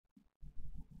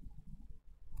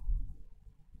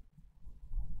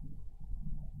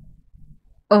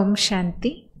ఓం శాంతి.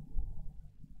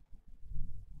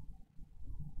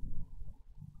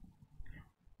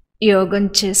 యోగం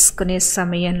చేసుకునే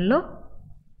సమయంలో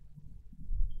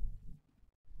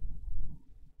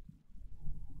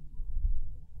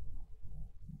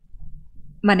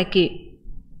మనకి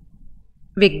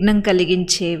విఘ్నం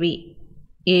కలిగించేవి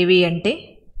ఏవి అంటే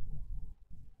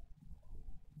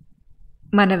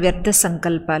మన వ్యర్థ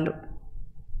సంకల్పాలు.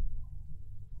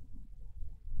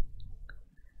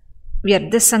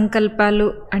 వ్యర్థ సంకల్పాలు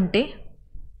అంటే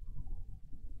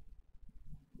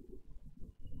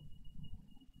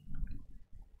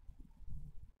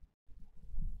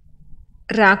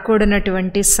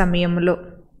రాకూడనటువంటి సమయంలో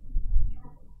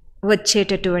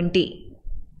వచ్చేటటువంటి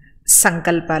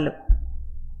సంకల్పాలు.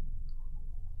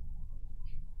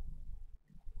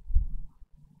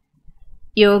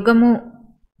 యోగము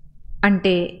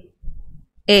అంటే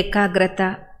ఏకాగ్రత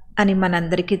అని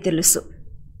మనందరికీ తెలుసు.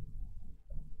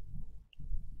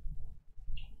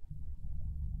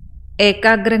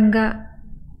 ఏకాగ్రంగా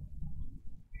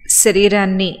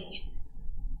శరీరాన్ని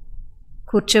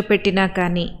కూర్చోపెట్టినా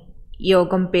కానీ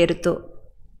యోగం పేరుతో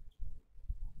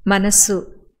మనస్సు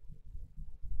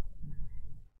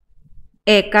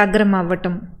ఏకాగ్రం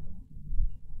అవ్వటం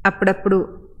అప్పుడప్పుడు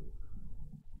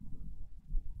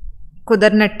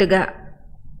కుదర్నట్టుగా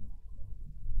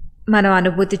మనం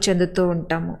అనుభూతి చెందుతూ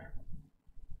ఉంటాము.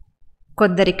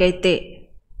 కొందరికైతే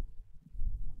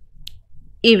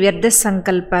ఈ వ్యర్థ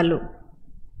సంకల్పాలు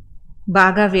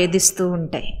బాగా వేధిస్తూ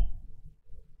ఉంటాయి.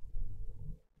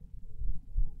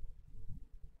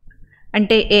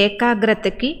 అంటే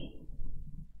ఏకాగ్రతకి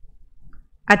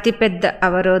అతిపెద్ద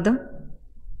అవరోధం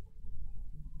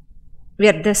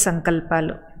వ్యర్థ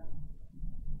సంకల్పాలు.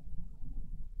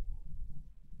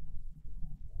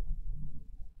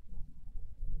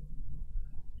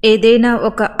 ఏదైనా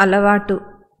ఒక అలవాటు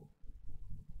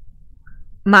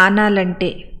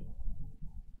మానాలంటే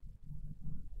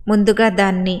ముందుగా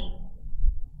దాన్ని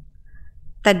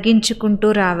తగ్గించుకుంటూ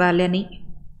రావాలని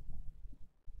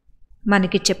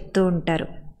మనకి చెప్తూ ఉంటారు.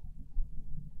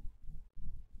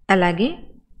 అలాగే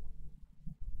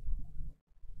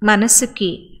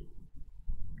మనసుకి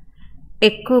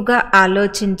ఎక్కువగా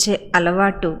ఆలోచించే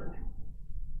అలవాటు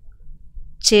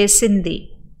చేసింది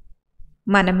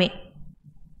మనమే.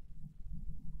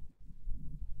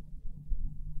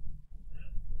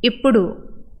 ఇప్పుడు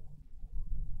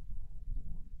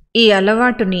ఈ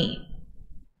అలవాటుని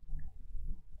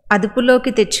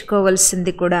అదుపులోకి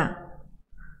తెచ్చుకోవలసింది కూడా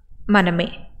మనమే.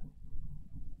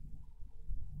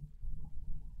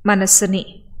 మనస్సుని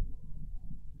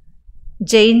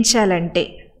జయించాలంటే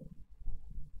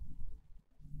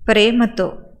ప్రేమతో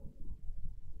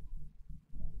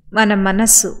మన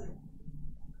మనస్సు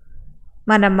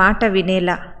మన మాట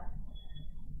వినేలా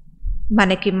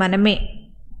మనకి మనమే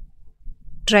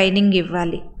ట్రైనింగ్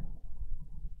ఇవ్వాలి.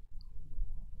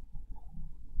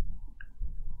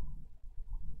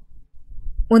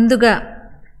 ముందుగా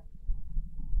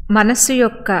మనసు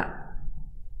యొక్క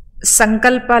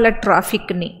సంకల్పాల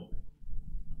ట్రాఫిక్ని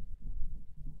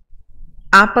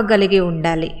ఆపగలిగి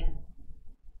ఉండాలి.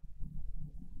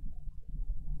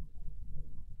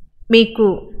 మీకు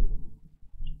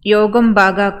యోగం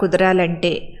బాగా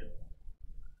కుదరాలంటే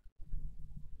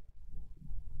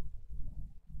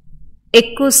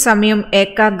ఎక్కువ సమయం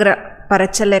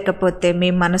ఏకాగ్రపరచలేకపోతే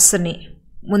మీ మనస్సుని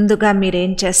ముందుగా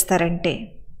మీరేం చేస్తారంటే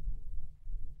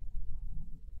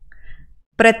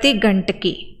ప్రతి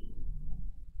గంటకి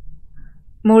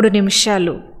 3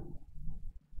 నిమిషాలు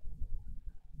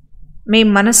మీ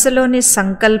మనసులోని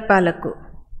సంకల్పాలకు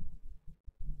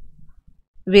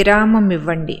విరామం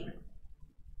ఇవ్వండి.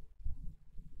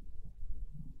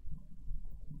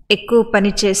 ఎక్కువ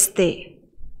పని చేస్తే,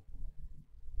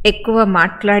 ఎక్కువ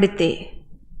మాట్లాడితే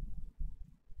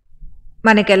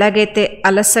మనకు ఎలాగైతే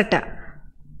అలసట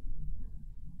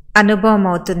అనుభవం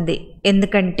అవుతుంది.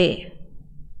 ఎందుకంటే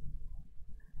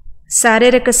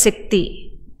శారీరక శక్తి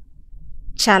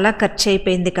చాలా ఖర్చు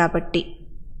అయిపోయింది కాబట్టి.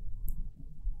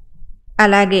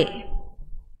 అలాగే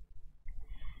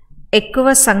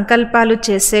ఎక్కువ సంకల్పాలు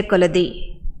చేసే కొలది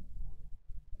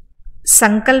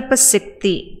సంకల్ప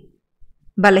శక్తి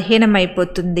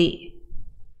బలహీనమైపోతుంది,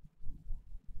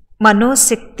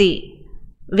 మనోశక్తి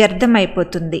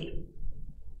వ్యర్థమైపోతుంది.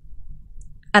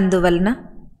 అందువలన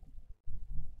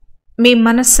మీ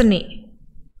మనస్సుని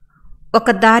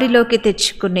ఒక దారిలోకి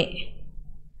తెచ్చుకునే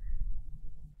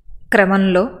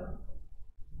క్రమంలో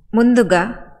ముందుగా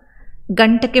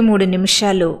గంటకి 3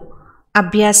 నిమిషాలు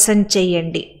అభ్యాసం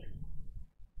చేయండి.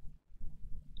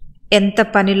 ఎంత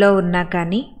పనిలో ఉన్నా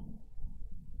కానీ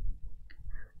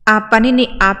ఆ పనిని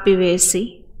ఆపివేసి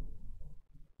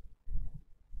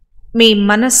మీ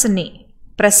మనస్సుని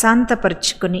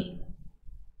ప్రశాంతపరుచుకుని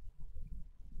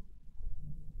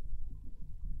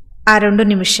ఆ 2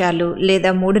 నిమిషాలు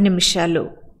లేదా 3 నిమిషాలు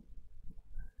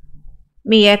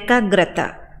మీ ఏకాగ్రత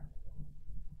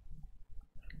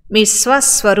మీ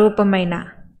స్వస్వరూపమైన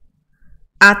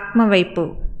ఆత్మవైపు,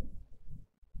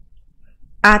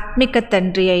 ఆత్మిక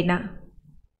తండ్రి అయిన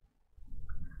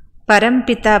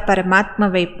పరంపిత పరమాత్మ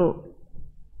వైపు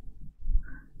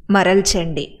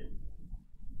మరల్చండి.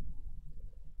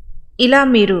 ఇలా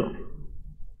మీరు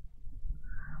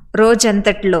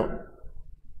రోజంతట్లో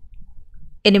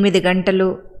 8 గంటలు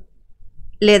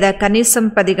లేదా కనీసం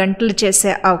 10 గంటలు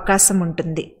చేసే అవకాశం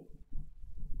ఉంటుంది.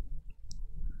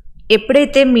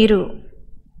 ఎప్పుడైతే మీరు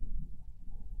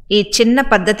ఈ చిన్న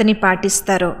పద్ధతిని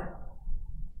పాటిస్తారో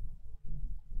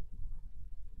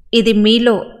ఇది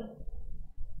మీలో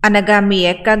అనగా మీ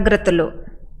ఏకాగ్రతలో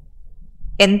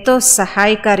ఎంతో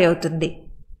సహాయకారి అవుతుంది.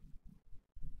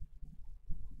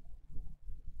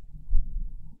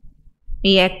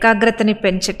 మీ ఏకాగ్రతని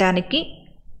పెంచటానికి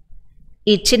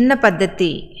ఈ చిన్న పద్ధతి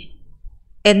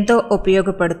ఎంతో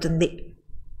ఉపయోగపడుతుంది.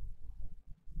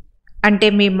 అంటే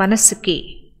మీ మనసుకి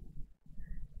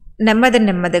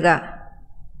నెమ్మదిగా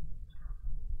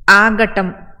ఆగటం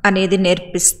అనేది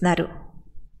నేర్పిస్తున్నారు.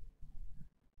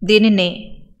 దీనినే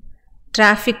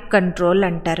ట్రాఫిక్ కంట్రోల్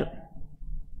అంటారు.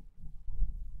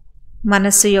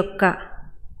 మనసు యొక్క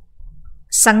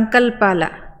సంకల్పాల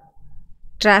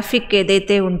ట్రాఫిక్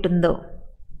ఏదైతే ఉంటుందో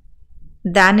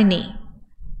దానిని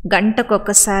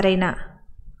గంటకొకసారైనా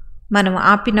మనం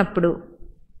ఆపినప్పుడు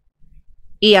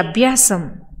ఈ అభ్యాసం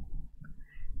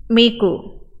మీకు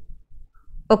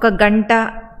 1 గంట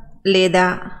లేదా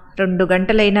 2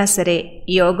 గంటలైనా సరే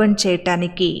యోగం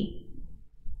చేయటానికి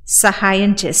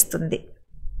సహాయం చేస్తుంది.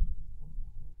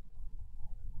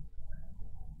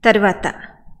 తర్వాత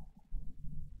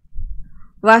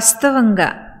వాస్తవంగా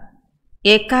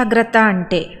ఏకాగ్రత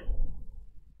అంటే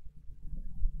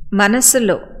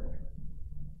మనసులో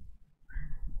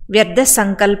వ్యర్థ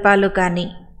సంకల్పాలు కానీ,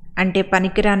 అంటే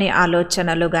పనికిరాని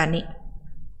ఆలోచనలు కానీ,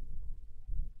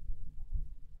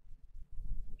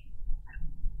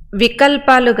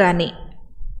 వికల్పాలు కానీ,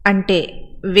 అంటే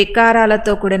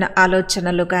వికారాలతో కూడిన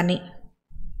ఆలోచనలు కానీ,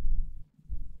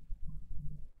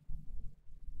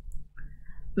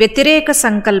 వ్యతిరేక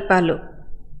సంకల్పాలు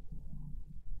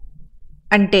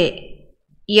అంటే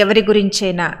ఎవరి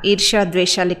గురించైనా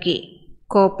ఈర్ష్యాద్వేషాలకి,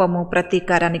 కోపము,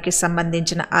 ప్రతీకారానికి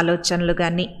సంబంధించిన ఆలోచనలు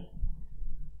కానీ,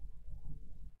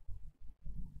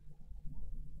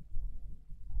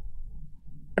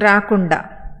 రాకుండా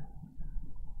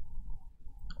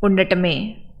ఉండటమే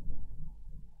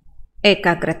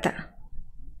ఏకాగ్రత.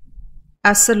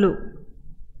 అసలు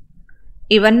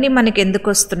ఇవన్నీ మనకి ఎందుకు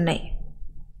వస్తున్నాయి?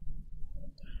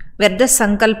 వ్యర్థ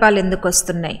సంకల్పాలు ఎందుకు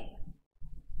వస్తున్నాయి?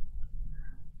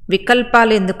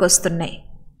 వికల్పాలు ఎందుకు వస్తున్నాయి?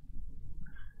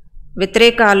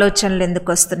 వ్యతిరేక ఆలోచనలు ఎందుకు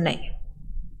వస్తున్నాయి?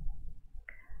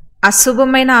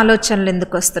 అశుభమైన ఆలోచనలు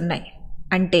ఎందుకు వస్తున్నాయి?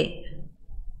 అంటే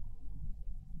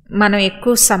మనం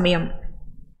ఎక్కువ సమయం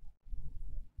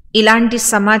ఇలాంటి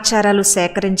సమాచారాలు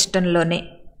సేకరించడంలోనే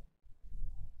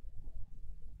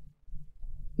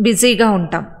బిజీగా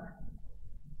ఉంటాం.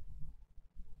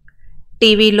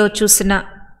 టీవీలో చూసిన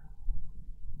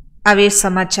అవే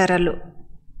సమాచారాలు,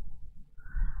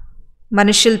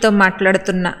 మనుషులతో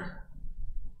మాట్లాడుతున్న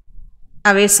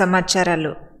అవే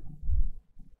సమాచారాలు.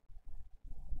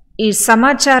 ఈ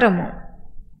సమాచారము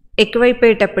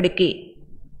ఎక్కువైపోయేటప్పటికీ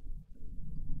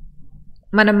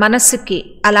మన మనసుకి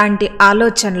అలాంటి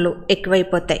ఆలోచనలు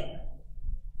ఎక్కువైపోతాయి.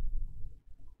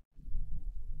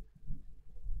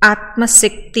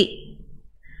 ఆత్మశక్తి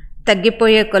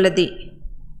తగ్గిపోయే కొలది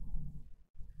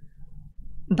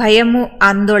భయము,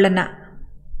 ఆందోళన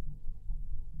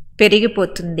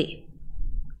పెరిగిపోతుంది.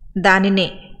 దానినే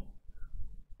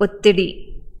ఒత్తిడి,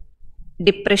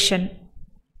 డిప్రెషన్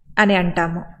అని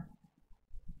అంటాము.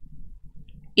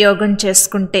 యోగం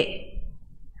చేసుకుంటే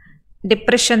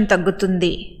డిప్రెషన్ తగ్గుతుంది,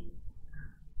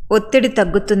 ఒత్తిడి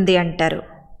తగ్గుతుంది అంటారు.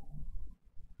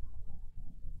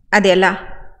 అది ఎలా?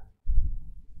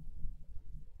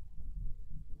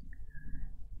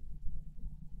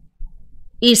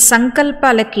 ఈ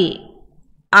సంకల్పాలకి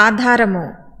ఆధారము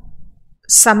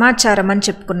సమాచారం అని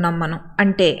చెప్పుకున్నాం మనం.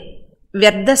 అంటే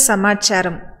వ్యర్థ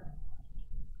సమాచారం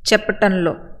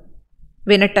చెప్పటంలో,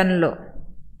 వినటంలో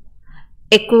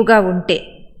ఎక్కువగా ఉంటే,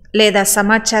 లేదా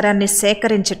సమాచారాన్ని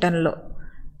సేకరించటంలో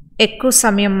ఎక్కువ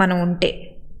సమయం మనం ఉంటే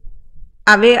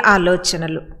అవే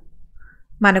ఆలోచనలు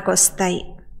మనకొస్తాయి.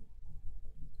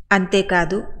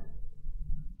 అంతేకాదు,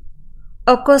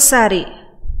 ఒక్కోసారి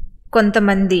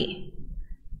కొంతమంది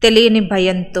తెలియని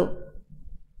భయంతో,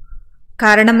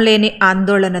 కారణం లేని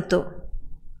ఆందోళనతో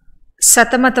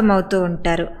సతమతమవుతూ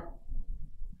ఉంటారు.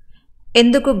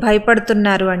 ఎందుకు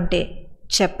భయపడుతున్నారు అంటే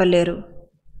చెప్పలేరు.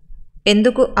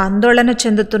 ఎందుకు ఆందోళన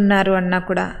చెందుతున్నారు అన్నా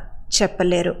కూడా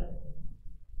చెప్పలేరు.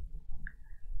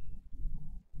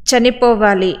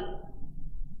 చనిపోవాలి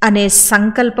అనే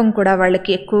సంకల్పం కూడా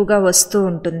వాళ్ళకి ఎక్కువగా వస్తూ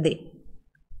ఉంటుంది.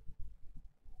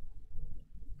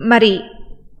 మరి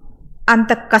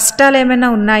అంత కష్టాలు ఏమైనా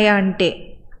ఉన్నాయా అంటే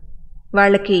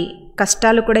వాళ్ళకి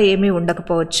కష్టాలు కూడా ఏమీ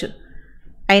ఉండకపోవచ్చు.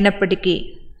 అయినప్పటికీ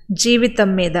జీవితం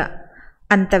మీద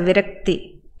అంత విరక్తి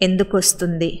ఎందుకు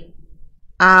వస్తుంది?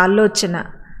 ఆ ఆలోచన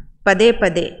పదే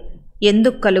పదే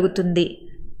ఎందుకు కలుగుతుంది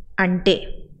అంటే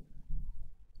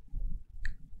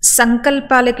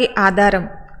సంకల్పాలకి ఆధారం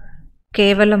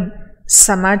కేవలం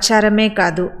సమాచారమే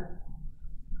కాదు,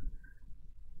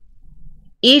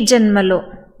 ఈ జన్మలో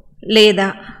లేదా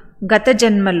గత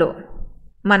జన్మలో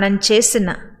మనం చేసిన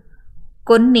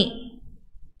కొన్ని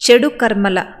చెడు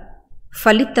కర్మల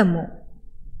ఫలితము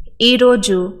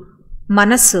ఈరోజు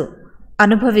మనసు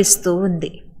అనుభవిస్తూ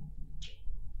ఉంది.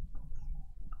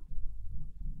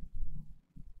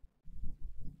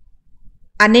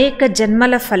 అనేక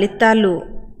జన్మల ఫలితాలు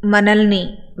మనల్ని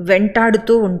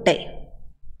వెంటాడుతూ ఉంటాయి.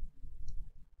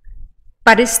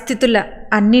 పరిస్థితుల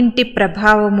అన్నింటి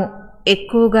ప్రభావము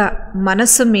ఎక్కువగా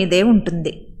మనసు మీదే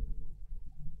ఉంటుంది.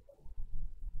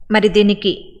 మరి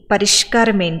దీనికి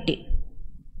పరిష్కారం ఏంటి?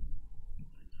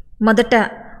 మొదట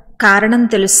కారణం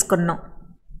తెలుసుకున్నాం.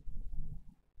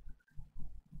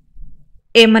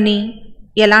 ఏమని?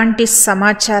 ఎలాంటి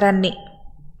సమాచారాన్ని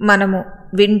మనము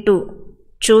వింటూ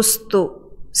చూస్తూ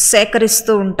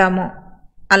సేకరిస్తూ ఉంటామో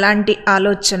అలాంటి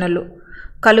ఆలోచనలు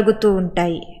కలుగుతూ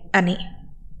ఉంటాయి అని.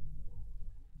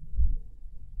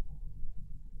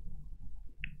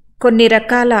 కొన్ని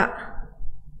రకాల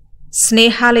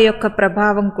స్నేహాల యొక్క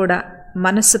ప్రభావం కూడా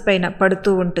మనసుపైన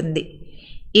పడుతూ ఉంటుంది.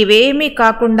 ఇవేమీ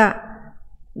కాకుండా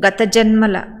గత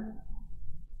జన్మల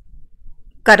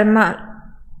కర్మ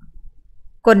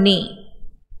కొన్ని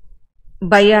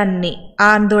భయాన్ని,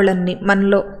 ఆందోళనని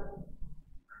మనలో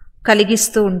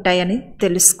కలిగిస్తూ ఉంటాయని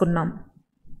తెలుసుకున్నాం.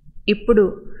 ఇప్పుడు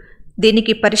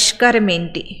దీనికి పరిష్కారం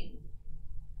ఏంటి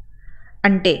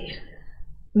అంటే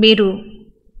మీరు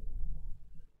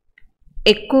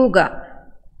ఎక్కువగా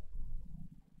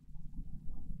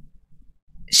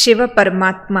శివ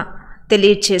పరమాత్మ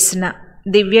తెలియచేసిన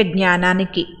దివ్య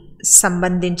జ్ఞానానికి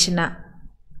సంబంధించిన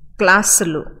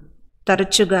క్లాసులు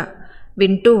తరచుగా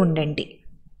వింటూ ఉండండి.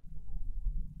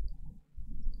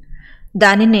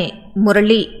 దానినే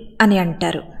మురళి అని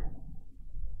అంటారు.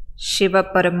 శివ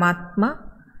పరమాత్మ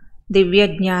దివ్య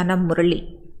జ్ఞాన మురళి.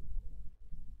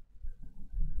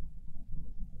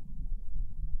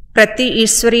 ప్రతి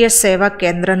ఈశ్వరీయ సేవా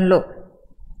కేంద్రంలో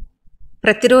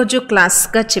ప్రతిరోజు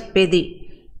క్లాస్గా చెప్పేది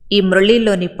ఈ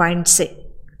మురళిలోని పాయింట్సే.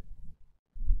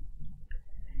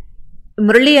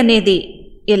 మురళి అనేది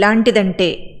ఎలాంటిదంటే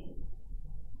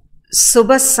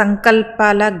శుభ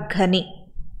సంకల్పాల ఘని,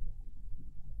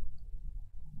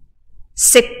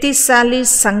 శక్తిశాలి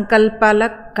సంకల్పాల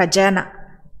ఖజానా.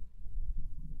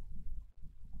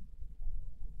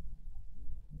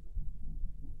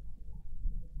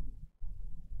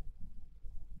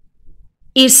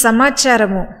 ఈ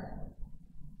సమాచారము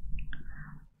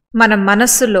మన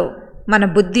మనస్సులో, మన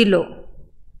బుద్ధిలో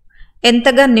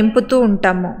ఎంతగా నింపుతూ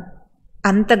ఉంటామో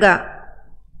అంతగా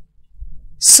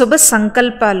శుభ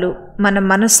సంకల్పాలు మన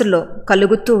మనసులో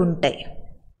కలుగుతూ ఉంటాయి.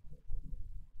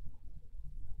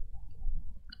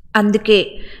 అందుకే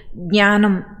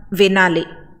జ్ఞానం వినాలి.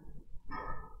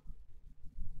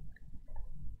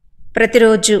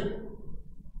 ప్రతిరోజు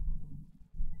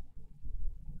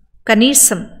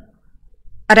కనీసం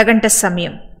అరగంట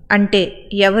సమయం, అంటే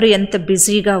ఎవరు ఎంత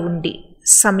బిజీగా ఉండి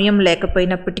సమయం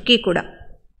లేకపోయినప్పటికీ కూడా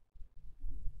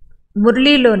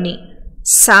మురళిలోని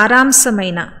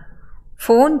సారాంశమైన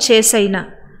ఫోన్ చేసైనా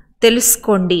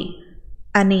తెలుసుకోండి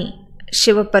అని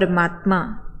శివపరమాత్మ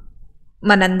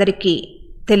మనందరికీ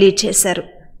తెలియచేశారు.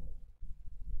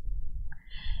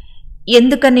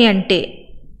 ఎందుకని అంటే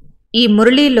ఈ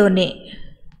మురళిలోనే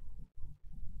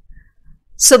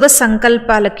శుభ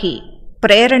సంకల్పాలకి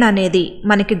ప్రేరణ అనేది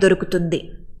మనకి దొరుకుతుంది.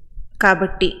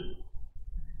 కాబట్టి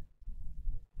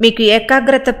మీకు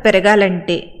ఏకాగ్రత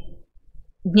పెరగాలంటే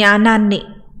జ్ఞానాన్ని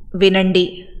వినండి.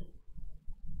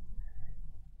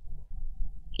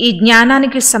 ఈ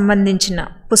జ్ఞానానికి సంబంధించిన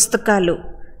పుస్తకాలు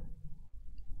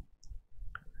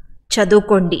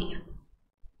చదువుకోండి.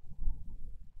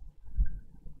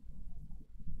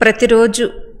 ప్రతిరోజు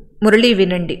మురళి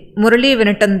వినండి. మురళి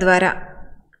వినటం ద్వారా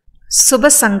శుభ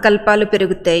సంకల్పాలు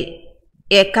పెరుగుతాయి,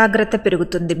 ఏకాగ్రత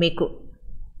పెరుగుతుంది మీకు.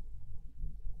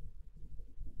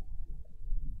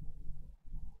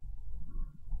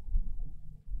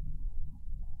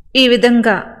 ఈ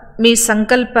విధంగా మీ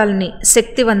సంకల్పాల్ని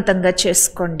శక్తివంతంగా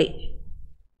చేసుకోండి.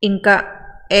 ఇంకా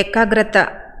ఏకాగ్రత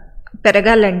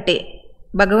పెరగాలంటే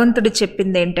భగవంతుడు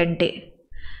చెప్పింది ఏంటంటే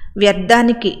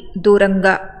వ్యర్థానికి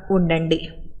దూరంగా ఉండండి.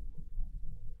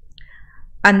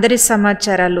 అందరి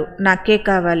సమాచారాలు నాకే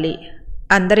కావాలి,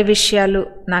 అందరి విషయాలు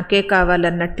నాకే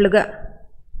కావాలన్నట్లుగా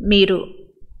మీరు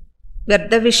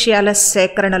వ్యర్థ విషయాల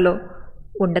సేకరణలో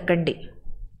ఉండకండి.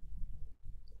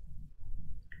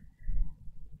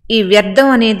 ఈ వ్యర్థం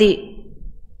అనేది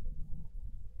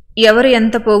ఎవరు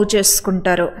ఎంత పోగు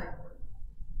చేసుకుంటారో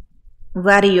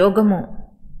వారి యోగము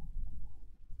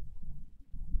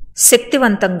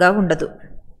శక్తివంతంగా ఉండదు.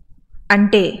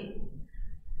 అంటే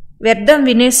వ్యర్థం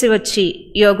వినేసి వచ్చి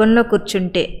యోగంలో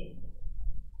కూర్చుంటే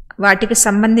వాటికి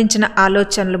సంబంధించిన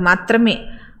ఆలోచనలు మాత్రమే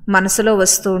మనసులో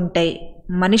వస్తూ ఉంటాయి.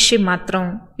 మనిషి మాత్రం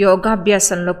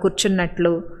యోగాభ్యాసంలో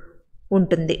కూర్చున్నట్లు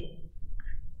ఉంటుంది.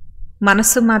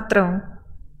 మనసు మాత్రం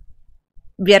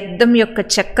వ్యర్థం యొక్క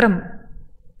చక్రం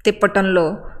తిప్పటంలో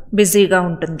బిజీగా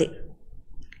ఉంటుంది.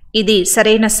 ఇది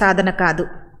సరైన సాధన కాదు.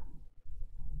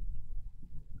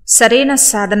 సరైన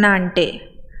సాధన అంటే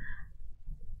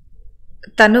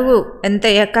తనువు ఎంత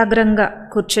ఏకాగ్రంగా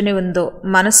కూర్చుని ఉందో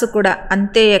మనసు కూడా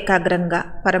అంతే ఏకాగ్రంగా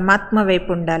పరమాత్మ వైపు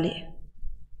ఉండాలి.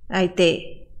 అయితే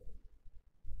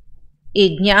ఈ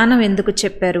జ్ఞానం ఎందుకు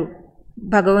చెప్పారు?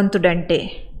 భగవంతుడంటే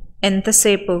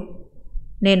ఎంతసేపు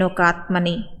నేను ఒక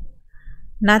ఆత్మని,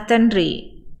 నా తండ్రి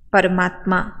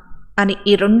పరమాత్మ అని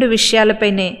ఈ రెండు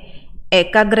విషయాలపైనే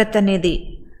ఏకాగ్రత అనేది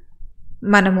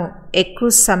మనము ఎక్కువ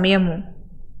సమయము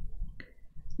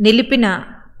నిలిపిన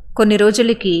కొన్ని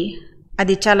రోజులకి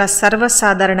అది చాలా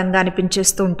సర్వసాధారణంగా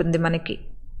అనిపించేస్తూ ఉంటుంది మనకి.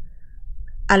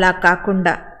 అలా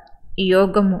కాకుండా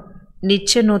యోగము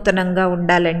నిత్యనూతనంగా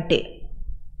ఉండాలంటే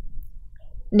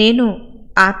నేను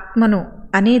ఆత్మను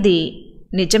అనేది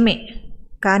నిజమే,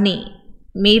 కానీ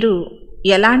మీరు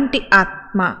ఎలాంటి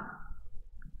ఆత్మ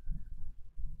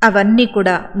అవన్నీ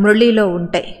కూడా మురళిలో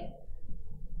ఉంటాయి.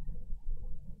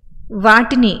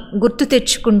 వాటిని గుర్తు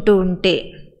తెచ్చుకుంటూ ఉంటే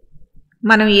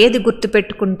మనం ఏది గుర్తు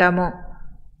పెట్టుకుంటామో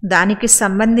దానికి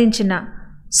సంబంధించిన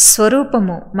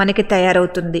స్వరూపము మనకి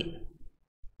తయారవుతుంది.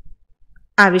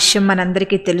 ఆ విషయం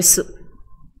మనందరికీ తెలుసు.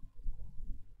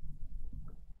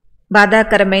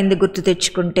 బాధాకరమైంది గుర్తు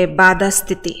తెచ్చుకుంటే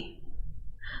బాధాస్థితి,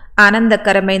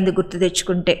 ఆనందకరమైంది గుర్తు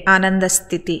తెచ్చుకుంటే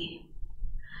ఆనందస్థితి,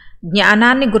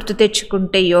 జ్ఞానాన్ని గుర్తు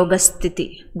తెచ్చుకుంటే యోగస్థితి.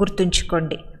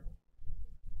 గుర్తుంచుకోండి.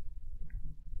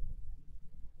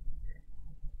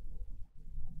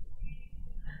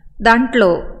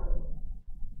 దాంట్లో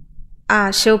ఆ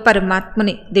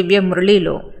శివపరమాత్ముని దివ్య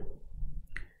మురళిలో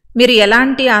మీరు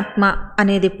ఎలాంటి ఆత్మ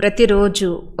అనేది ప్రతిరోజు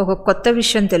ఒక కొత్త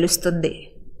విషయం తెలుస్తుంది.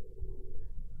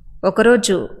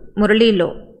 ఒకరోజు మురళిలో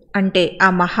అంటే ఆ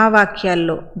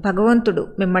మహావాక్యాల్లో భగవంతుడు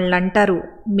మిమ్మల్ని అంటారు,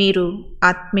 మీరు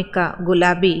ఆత్మిక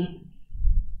గులాబీ,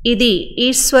 ఇది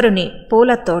ఈశ్వరుని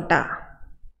పూల తోట.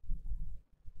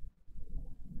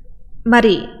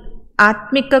 మరి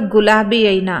ఆత్మిక గులాబీ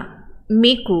అయిన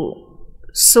మీకు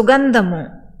సుగంధము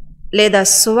లేదా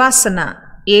సువాసన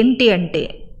ఏంటి అంటే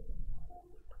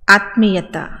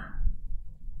ఆత్మీయత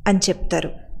అని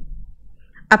చెప్తారు.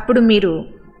 అప్పుడు మీరు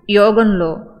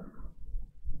యోగంలో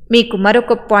మీకు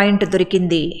మరొక పాయింట్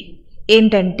దొరికింది.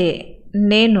 ఏంటంటే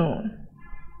నేను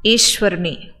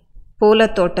ఈశ్వరుని పూల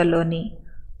తోటలోని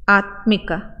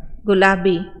ఆత్మిక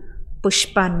గులాబీ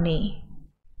పుష్పాన్ని.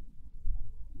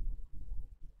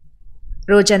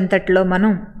 రోజంతట్లో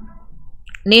మనం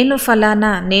నేను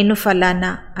ఫలానా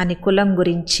అని కులం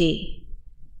గురించి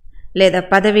లేదా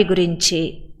పదవి గురించి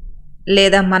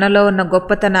లేదా మనలో ఉన్న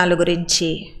గొప్పతనాల గురించి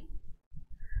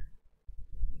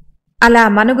అలా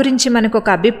మన గురించి మనకు ఒక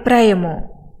అభిప్రాయము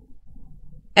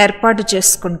ఏర్పాటు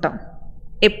చేసుకుంటాం.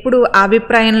 ఎప్పుడు ఆ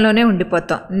అభిప్రాయంలోనే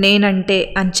ఉండిపోతాం. నేనంటే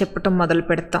అని చెప్పటం మొదలు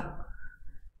పెడతాం.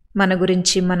 మన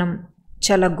గురించి మనం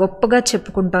చాలా గొప్పగా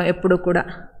చెప్పుకుంటాం ఎప్పుడు కూడా.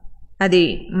 అది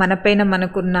మనపైన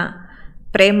మనకున్న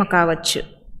ప్రేమ కావచ్చు.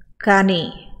 కానీ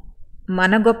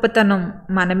మన గొప్పతనం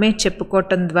మనమే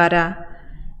చెప్పుకోవటం ద్వారా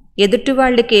ఎదుటి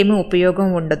వాళ్ళకి ఏమీ ఉపయోగం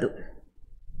ఉండదు.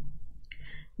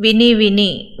 విని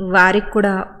విని వారికి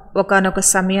కూడా ఒకానొక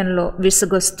సమయంలో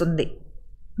విసుగొస్తుంది.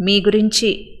 మీ గురించి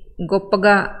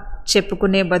గొప్పగా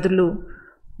చెప్పుకునే బదులు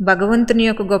భగవంతుని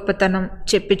యొక్క గొప్పతనం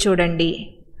చెప్పి చూడండి.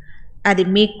 అది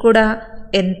మీకు కూడా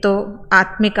ఎంతో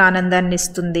ఆత్మిక ఆనందాన్ని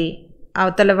ఇస్తుంది.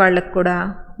 అవతల వాళ్ళకు కూడా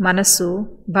మనసు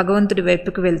భగవంతుడి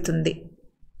వైపుకు వెళ్తుంది.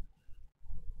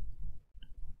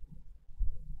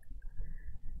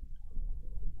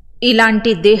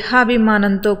 ఇలాంటి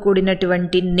దేహాభిమానంతో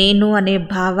కూడినటువంటి నేను అనే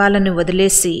భావాలను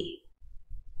వదిలేసి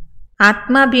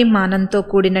ఆత్మాభిమానంతో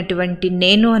కూడినటువంటి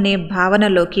నేను అనే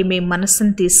భావనలోకి మీ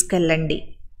మనసును తీసుకెళ్ళండి.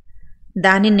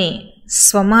 దానినే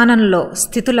స్వమానంలో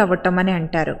స్థితులవ్వటం అని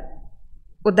అంటారు.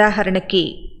 ఉదాహరణకి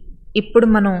ఇప్పుడు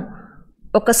మనం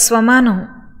ఒక స్వమానం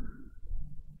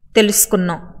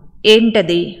తెలుసుకున్నాం.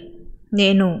 ఏంటది?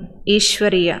 నేను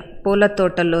ఈశ్వరీయ పూల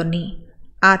తోటలోని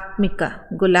ఆత్మిక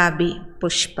గులాబీ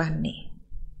పుష్పాన్ని.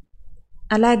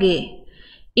 అలాగే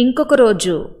ఇంకొక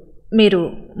రోజు మీరు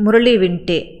మురళి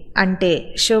వింటే, అంటే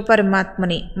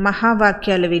శివపరమాత్మని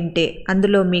మహావాక్యాలు వింటే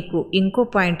అందులో మీకు ఇంకో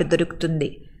పాయింట్ దొరుకుతుంది.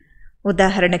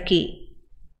 ఉదాహరణకి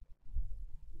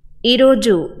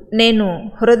ఈరోజు నేను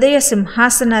హృదయ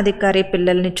సింహాసనాధికారి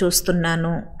పిల్లల్ని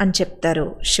చూస్తున్నాను అని చెప్తారు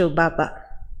శివబాబా.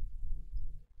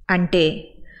 అంటే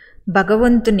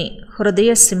భగవంతుని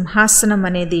హృదయ సింహాసనం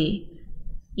అనేది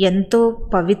ఎంతో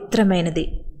పవిత్రమైనది.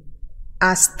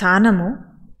 ఆ స్థానము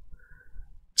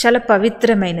చాలా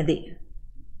పవిత్రమైనది.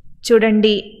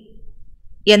 చూడండి,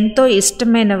 ఎంతో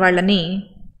ఇష్టమైన వాళ్ళని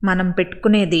మనం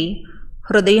పెట్టుకునేది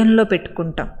హృదయంలో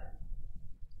పెట్టుకుంటాం.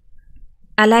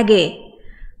 అలాగే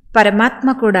పరమాత్మ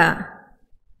కూడా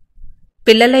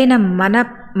పిల్లలైన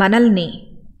మనల్ని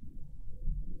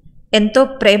ఎంతో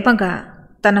ప్రేమగా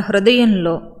తన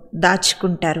హృదయంలో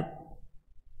దాచుకుంటారు.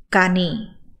 కానీ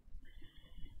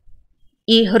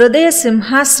ఈ హృదయ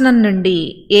సింహాసనం నుండి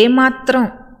ఏమాత్రం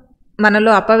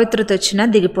మనలో అపవిత్రత వచ్చినా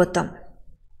దిగిపోతాం.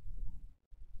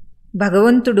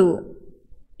 భగవంతుడు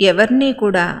ఎవరినీ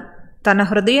కూడా తన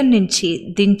హృదయం నుంచి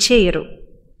దించేయరు.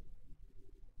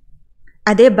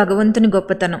 అదే భగవంతుని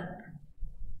గొప్పతనం.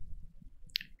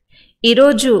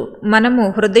 ఈరోజు మనము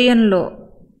హృదయంలో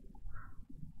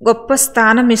గొప్ప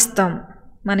స్థానం ఇస్తాం.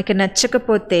 మనకి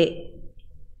నచ్చకపోతే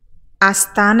ఆ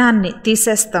స్థానాన్ని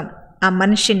తీసేస్తాం, ఆ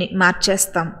మనిషిని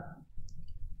మార్చేస్తాం.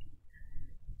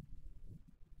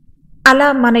 అలా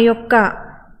మన యొక్క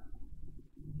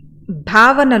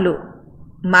భావనలు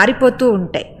మారిపోతూ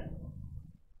ఉంటాయి.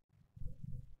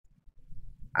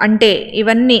 అంటే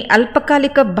ఇవన్నీ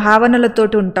అల్పకాలిక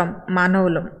భావనలతోటి ఉంటాం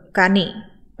మానవులం. కానీ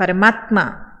పరమాత్మ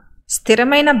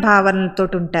స్థిరమైన భావనలతో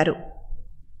ఉంటారు.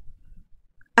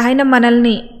 ఆయన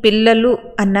మనల్ని పిల్లలు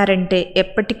అన్నారంటే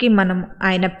ఎప్పటికీ మనం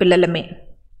ఆయన పిల్లలమే.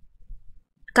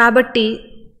 కాబట్టి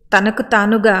తనకు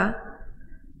తానుగా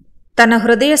తన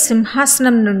హృదయ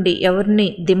సింహాసనం నుండి ఎవరిని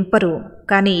దింపరు.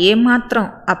 కానీ ఏమాత్రం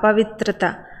అపవిత్రత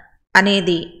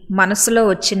అనేది మనసులో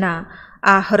వచ్చిన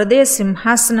ఆ హృదయ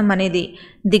సింహాసనం అనేది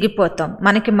దిగిపోతాం,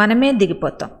 మనకి మనమే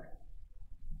దిగిపోతాం.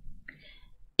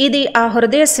 ఇది ఆ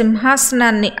హృదయ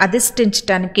సింహాసనాన్ని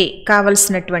అధిష్ఠించటానికి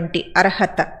కావలసినటువంటి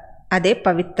అర్హత, అదే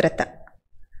పవిత్రత.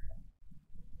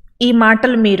 ఈ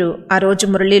మాటలు మీరు ఆ రోజు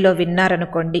మురళిలో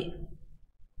విన్నారనుకోండి,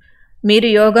 మీరు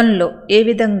యోగంలో ఏ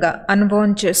విధంగా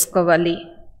అనుభవం చేసుకోవాలి?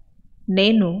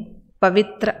 నేను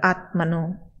పవిత్ర ఆత్మను,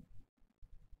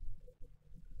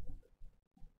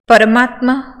 పరమాత్మ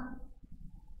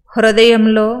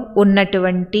హృదయంలో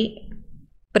ఉన్నటువంటి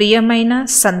ప్రియమైన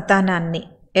సంతానాన్ని.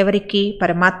 ఎవరికి?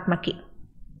 పరమాత్మకి.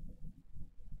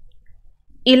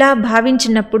 ఇలా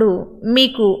భావించినప్పుడు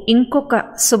మీకు ఇంకొక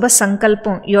శుభ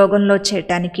సంకల్పం యోగంలో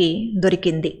చేయటానికి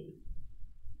దొరికింది.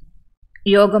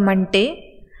 యోగం అంటే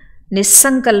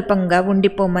నిస్సంకల్పంగా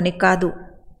ఉండిపోమని కాదు.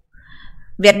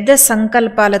 వ్యర్థ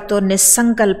సంకల్పాలతో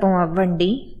నిస్సంకల్పం అవ్వండి,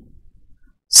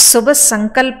 శుభ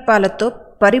సంకల్పాలతో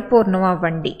పరిపూర్ణం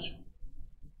అవ్వండి.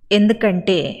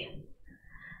 ఎందుకంటే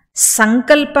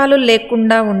సంకల్పాలు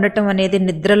లేకుండా ఉండటం అనేది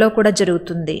నిద్రలో కూడా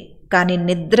జరుగుతుంది. కానీ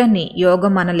నిద్రని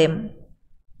యోగం అనలేం.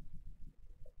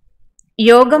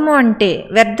 యోగము అంటే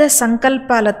వ్యర్థ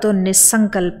సంకల్పాలతో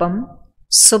నిస్సంకల్పం,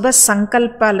 శుభ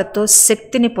సంకల్పాలతో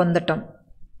శక్తిని పొందటం.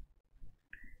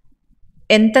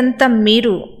 ఎంతంత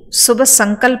మీరు శుభ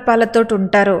సంకల్పాలతో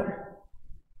ఉంటారో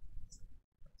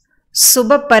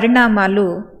శుభ పరిణామాలు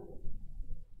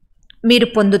మీరు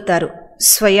పొందుతారు,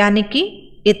 స్వయానికి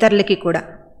ఇతరులకి కూడా.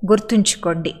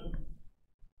 గుర్తుంచుకోండి,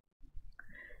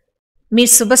 మీ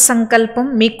శుభ సంకల్పం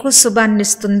మీకు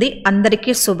శుభాన్నిస్తుంది,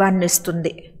 అందరికీ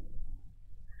శుభాన్నిస్తుంది.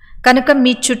 కనుక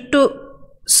మీ చుట్టూ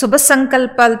శుభ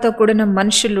సంకల్పాలతో కూడిన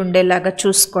మనుషులు ఉండేలాగా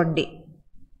చూసుకోండి.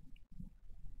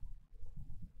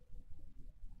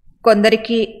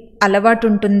 కొందరికి అలవాటు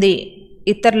ఉంటుంది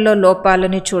ఇతరుల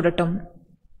లోపాలని చూడటం,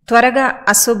 త్వరగా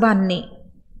అశుభాన్ని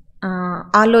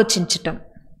ఆలోచించటం.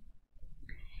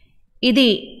 ఇది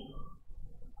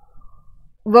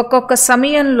ఒక్కొక్క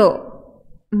సమయంలో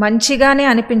మంచిగానే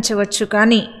అనిపించవచ్చు,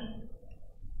 కానీ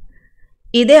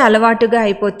ఇదే అలవాటుగా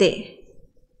అయిపోతే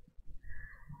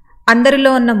అందరిలో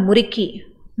ఉన్న మురికి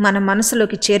మన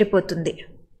మనసులోకి చేరిపోతుంది.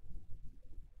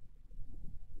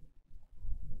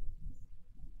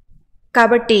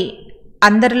 కాబట్టి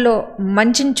అందరిలో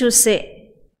మంచిని చూసే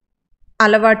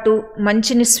అలవాటు,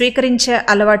 మంచిని స్వీకరించే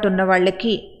అలవాటు ఉన్న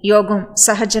వాళ్ళకి యోగం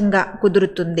సహజంగా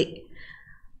కుదురుతుంది.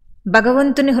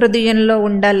 భగవంతుని హృదయంలో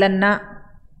ఉండాలన్నా,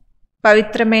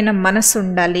 పవిత్రమైన మనసు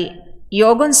ఉండాలి.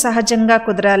 యోగం సహజంగా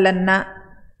కుదరాలన్నా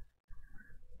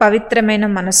పవిత్రమైన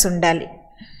మనసు ఉండాలి.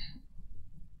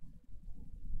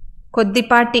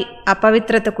 కొద్దిపాటి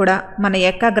అపవిత్రత కూడా మన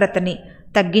ఏకాగ్రతని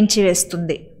తగ్గించి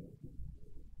వేస్తుంది.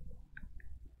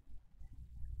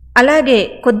 అలాగే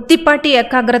కొద్దిపాటి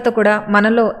ఏకాగ్రత కూడా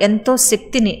మనలో ఎంతో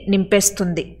శక్తిని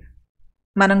నింపేస్తుంది.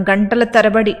 మనం గంటల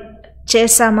తరబడి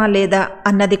చేశామా లేదా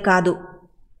అన్నది కాదు.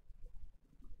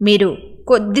 మీరు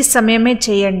కొద్ది సమయమే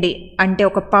చేయండి, అంటే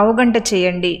ఒక పావుగంట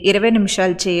చేయండి, 20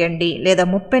 నిమిషాలు చేయండి, లేదా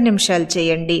 30 నిమిషాలు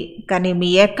చేయండి. కానీ మీ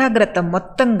ఏకాగ్రత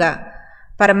మొత్తంగా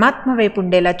పరమాత్మ వైపు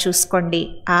ఉండేలా చూసుకోండి.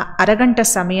 ఆ అరగంట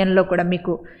సమయంలో కూడా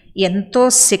మీకు ఎంతో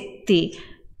శక్తి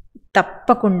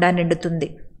తప్పకుండా నిండుతుంది.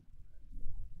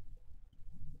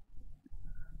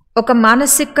 ఒక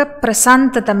మానసిక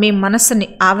ప్రశాంతత మీ మనసుని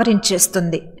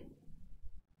ఆవరించేస్తుంది.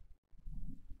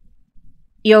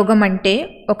 యోగం అంటే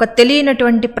ఒక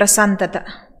తెలియనటువంటి ప్రశాంతత.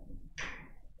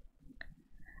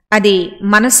 అది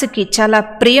మనసుకి చాలా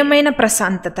ప్రియమైన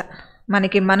ప్రశాంతత.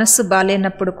 మనకి మనసు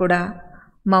బాలేనప్పుడు కూడా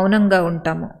మౌనంగా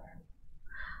ఉంటాము.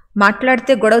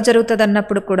 మాట్లాడితే గొడవ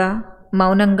జరుగుతుందన్నప్పుడు కూడా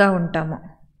మౌనంగా ఉంటాము.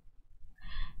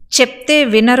 చెప్తే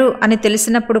వినరు అని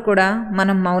తెలిసినప్పుడు కూడా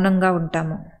మనం మౌనంగా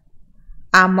ఉంటాము.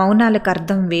 ఆ మౌనాలకు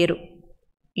అర్థం వేరు.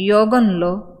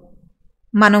 యోగంలో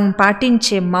మనం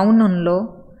పాటించే మౌనంలో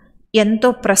ఎంతో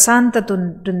ప్రశాంతత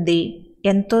ఉంటుంది,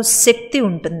 ఎంతో శక్తి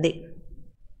ఉంటుంది.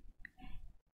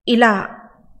 ఇలా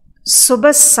శుభ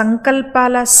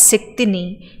సంకల్పాల శక్తిని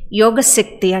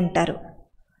యోగశక్తి అంటారు.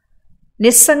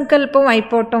 నిస్సంకల్పం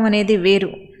అయిపోవటం అనేది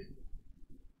వేరు.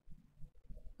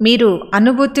 మీరు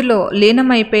అనుభూతిలో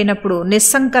లీనమైపోయినప్పుడు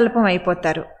నిస్సంకల్పం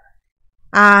అయిపోతారు.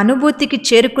 ఆ అనుభూతికి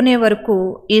చేరుకునే వరకు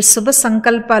ఈ శుభ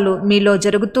సంకల్పాలు మీలో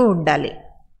జరుగుతూ ఉండాలి.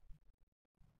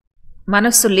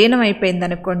 మనస్సు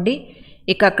లీనమైపోయిందనుకోండి,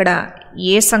 ఇక అక్కడ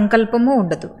ఏ సంకల్పమూ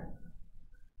ఉండదు.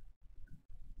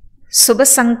 శుభ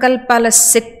సంకల్పాల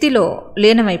శక్తిలో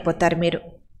లీనమైపోతారు మీరు.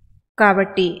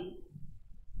 కాబట్టి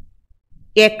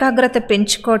ఏకాగ్రత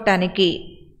పెంచుకోవటానికి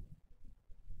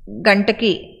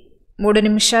గంటకి 3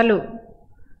 నిమిషాలు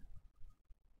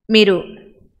మీరు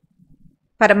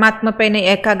పరమాత్మ పైన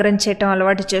ఏకాగ్రం చేయటం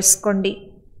అలవాటు చేసుకోండి.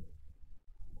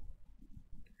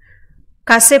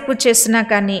 కాసేపు చేసినా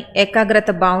కానీ ఏకాగ్రత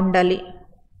బాగుండాలి.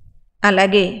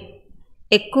 అలాగే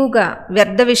ఎక్కువగా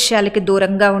వ్యర్థ విషయాలకి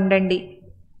దూరంగా ఉండండి.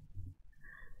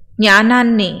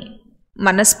 జ్ఞానాన్ని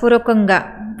మనస్పూర్వకంగా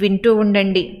వింటూ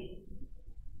ఉండండి.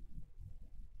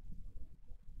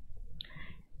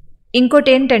 ఇంకోటి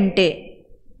ఏంటంటే,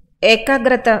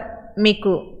 ఏకాగ్రత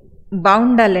మీకు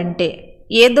బాగుండాలంటే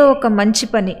ఏదో ఒక మంచి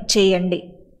పని చేయండి.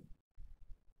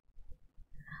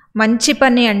 మంచి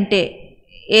పని అంటే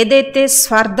ఏదైతే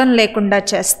స్వార్థం లేకుండా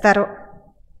చేస్తారో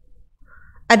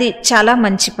అది చాలా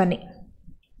మంచి పని.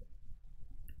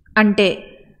 అంటే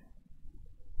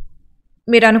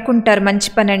మీరు అనుకుంటారు మంచి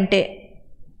పని అంటే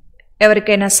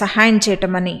ఎవరికైనా సహాయం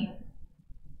చేయటమని,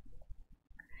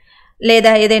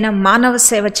 లేదా ఏదైనా మానవ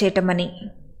సేవ చేయటమని,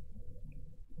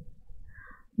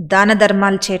 దాన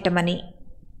ధర్మాలు చేయటమని.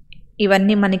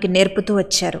 ఇవన్నీ మనకి నేర్పుతూ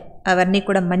వచ్చారు. అవన్నీ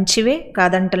కూడా మంచివే,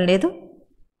 కాదంటం లేదు.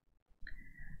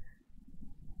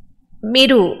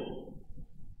 మీరు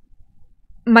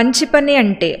మంచి పని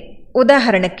అంటే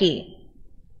ఉదాహరణకి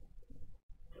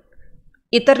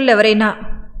ఇతరులు ఎవరైనా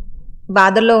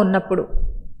బాధల్లో ఉన్నప్పుడు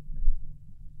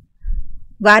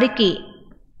వారికి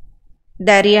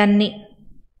ధైర్యాన్ని,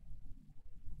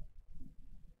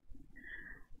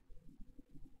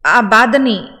 ఆ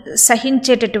బాధని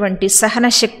సహించేటటువంటి సహన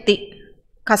శక్తి,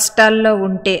 కష్టాల్లో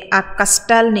ఉంటే ఆ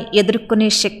కష్టాల్ని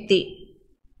ఎదుర్కొనే శక్తి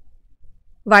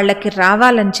వాళ్ళకి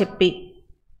రావాలని చెప్పి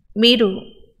మీరు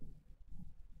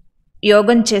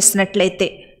యోగం చేసినట్లయితే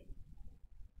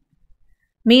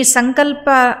మీ సంకల్ప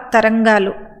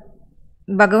తరంగాలు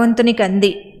భగవంతునికి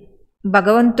అంది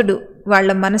భగవంతుడు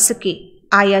వాళ్ళ మనసుకి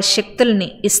ఆయా శక్తుల్ని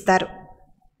ఇస్తారు.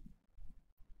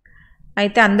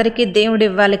 అయితే అందరికీ దేవుడు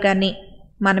ఇవ్వాలి కానీ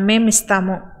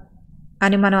మనమేమిస్తాము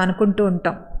అని మనం అనుకుంటూ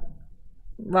ఉంటాం.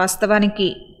 వాస్తవానికి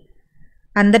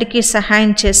అందరికీ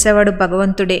సహాయం చేసేవాడు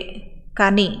భగవంతుడే.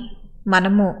 కానీ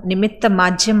మనము నిమిత్త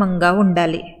మాధ్యమంగా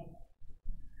ఉండాలి.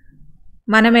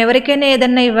 మనం ఎవరికైనా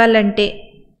ఏదన్నా ఇవ్వాలంటే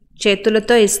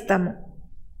చేతులతో ఇస్తాము.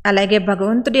 అలాగే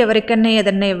భగవంతుడు ఎవరికైనా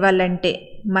ఏదన్నా ఇవ్వాలంటే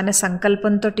మన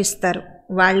సంకల్పంతో ఇస్తారు.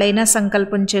 వాళ్ళైనా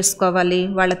సంకల్పం చేసుకోవాలి,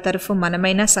 వాళ్ళ తరఫు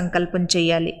మనమైనా సంకల్పం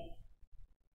చేయాలి.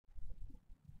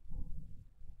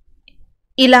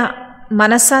 ఇలా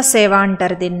మనసా సేవ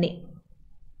అంటారు దీన్ని.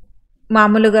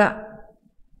 మామూలుగా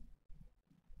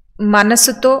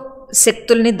మనసుతో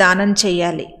శక్తుల్ని దానం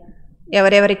చేయాలి.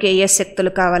 ఎవరెవరికి ఏ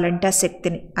శక్తులు కావాలంటే ఆ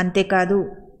శక్తిని. అంతేకాదు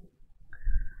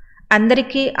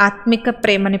అందరికీ ఆత్మిక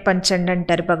ప్రేమని పంచండి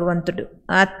అంటారు భగవంతుడు.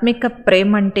 ఆత్మిక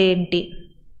ప్రేమ అంటే ఏంటి?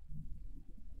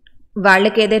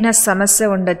 వాళ్ళకి ఏదైనా సమస్య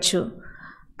ఉండొచ్చు,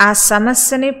 ఆ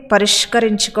సమస్యని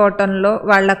పరిష్కరించుకోవటంలో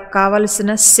వాళ్ళకు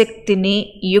కావలసిన శక్తిని,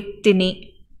 యుక్తిని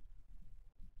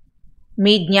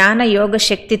మీ జ్ఞాన యోగ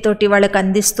శక్తితోటి వాళ్ళకు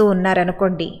అందిస్తూ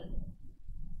ఉన్నారనుకోండి,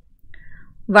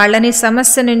 వాళ్ళని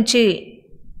సమస్య నుంచి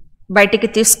బయటికి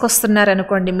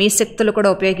తీసుకొస్తున్నారనుకోండి మీ శక్తులు కూడా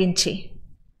ఉపయోగించి,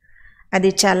 అది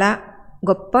చాలా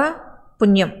గొప్ప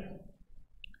పుణ్యం.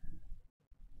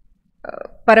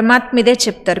 పరమాత్మ ఇదే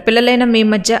చెప్తారు, పిల్లలైన మీ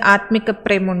మధ్య ఆత్మిక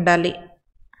ప్రేమ ఉండాలి.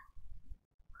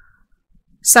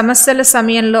 సమస్యల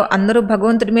సమయంలో అందరూ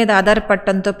భగవంతుడి మీద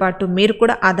ఆధారపడటంతో పాటు మీరు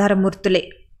కూడా ఆధారమూర్తులే.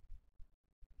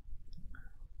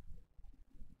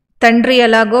 తండ్రి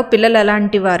ఎలాగో పిల్లలు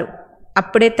అలాంటి వారు,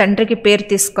 అప్పుడే తండ్రికి పేరు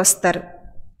తీసుకొస్తారు.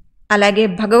 అలాగే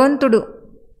భగవంతుడు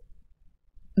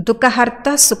దుఃఖహర్త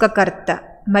సుఖకర్త.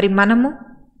 మరి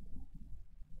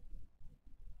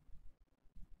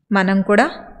మనం కూడా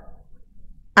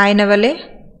ఆయన వలె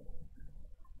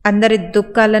అందరి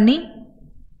దుఃఖాలని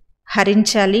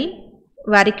హరించాలి,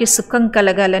 వారికి సుఖం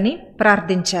కలగాలని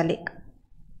ప్రార్థించాలి.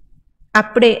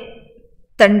 అప్పుడే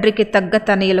తండ్రికి తగ్గ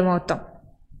తనయులమవుతాం.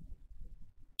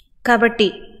 కాబట్టి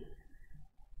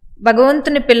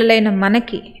భగవంతుని పిల్లలైన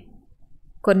మనకి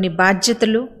కొన్ని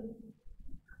బాధ్యతలు,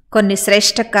 కొన్ని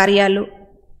శ్రేష్ఠ కార్యాలు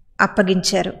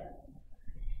అప్పగించారు.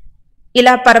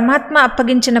 ఇలా పరమాత్మ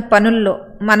అప్పగించిన పనుల్లో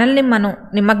మనల్ని మనం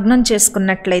నిమగ్నం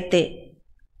చేసుకున్నట్లయితే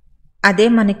అదే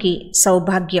మనకి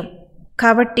సౌభాగ్యం.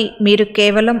 కాబట్టి మీరు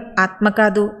కేవలం ఆత్మ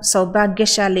కాదు,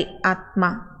 సౌభాగ్యశాలి ఆత్మ.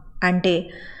 అంటే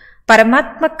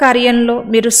పరమాత్మ కార్యంలో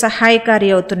మీరు సహాయకారి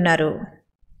అవుతున్నారు.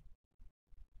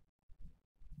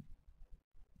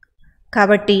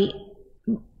 కాబట్టి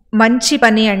మంచి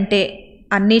పని అంటే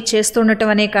అన్నీ చేస్తుండటం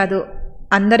అనే కాదు,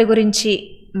 అందరి గురించి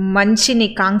మంచిని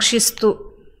కాంక్షిస్తూ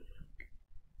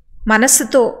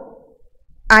మనస్సుతో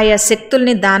ఆయా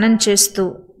శక్తుల్ని దానం చేస్తూ,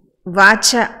 వాచ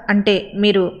అంటే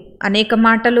మీరు అనేక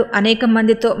మాటలు అనేక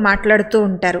మందితో మాట్లాడుతూ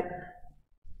ఉంటారు,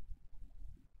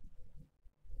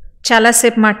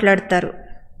 చాలాసేపు మాట్లాడతారు.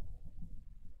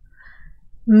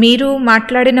 మీరు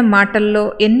మాట్లాడిన మాటల్లో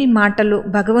ఎన్ని మాటలు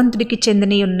భగవంతుడికి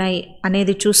చెందినవి ఉన్నాయి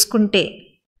అనేది చూసుకుంటే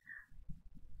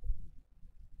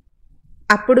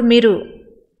అప్పుడు మీరు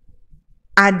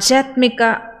ఆధ్యాత్మిక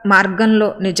మార్గంలో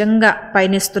నిజంగా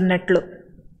పయనిస్తున్నట్లు.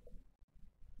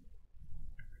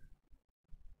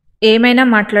 ఏమైనా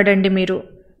మాట్లాడండి, మీరు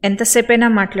ఎంతసేపైనా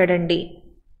మాట్లాడండి,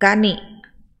 కానీ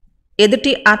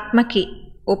ఎదుటి ఆత్మకి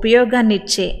ఉపయోగాన్ని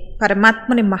ఇచ్చే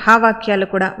పరమాత్మని మహావాక్యాలు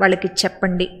కూడా వాళ్ళకి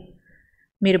చెప్పండి.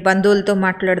 మీరు బంధువులతో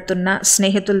మాట్లాడుతున్నా,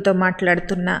 స్నేహితులతో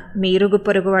మాట్లాడుతున్నా, మీ ఇరుగు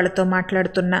పొరుగు వాళ్ళతో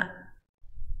మాట్లాడుతున్నా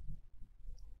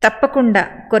తప్పకుండా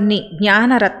కొన్ని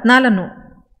జ్ఞాన రత్నాలను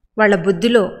వాళ్ళ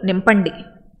బుద్ధిలో నింపండి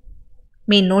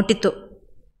మీ నోటితో.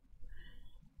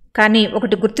 కానీ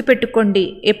ఒకటి గుర్తుపెట్టుకోండి,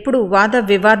 ఎప్పుడు వాద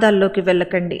వివాదాల్లోకి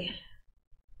వెళ్ళకండి.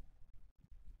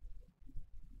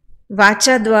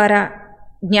 వాచా ద్వారా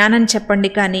జ్ఞానం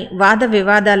చెప్పండి, కానీ వాద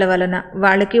వివాదాల వలన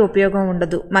వాళ్ళకి ఉపయోగం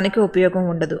ఉండదు, మనకి ఉపయోగం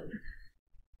ఉండదు.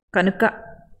 కనుక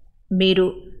మీరు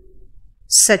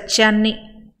సత్యాన్ని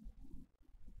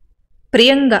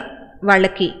ప్రియంగా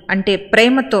వాళ్ళకి, అంటే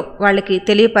ప్రేమతో వాళ్ళకి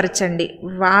తెలియపరచండి.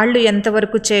 వాళ్ళు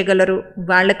ఎంతవరకు చేయగలరు,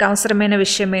 వాళ్ళకి అవసరమైన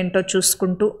విషయం ఏంటో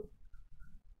చూసుకుంటూ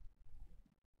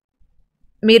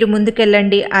మీరు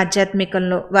ముందుకెళ్ళండి.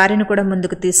 ఆధ్యాత్మికంలో వారిని కూడా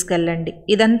ముందుకు తీసుకెళ్ళండి.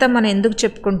 ఇదంతా మనం ఎందుకు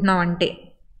చెప్పుకుంటున్నాం అంటే,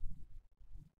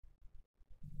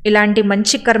 ఇలాంటి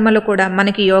మంచి కర్మలు కూడా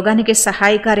మనకి యోగానికి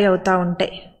సహాయకారి అవుతూ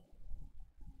ఉంటాయి.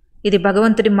 ఇది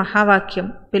భగవంతుడి మహావాక్యం.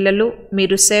 పిల్లలు,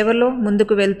 మీరు సేవలో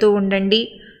ముందుకు వెళ్తూ ఉండండి.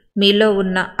 మీలో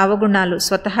ఉన్న అవగుణాలు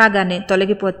స్వతహాగానే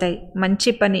తొలగిపోతాయి. మంచి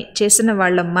పని చేసిన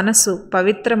వాళ్ళ మనసు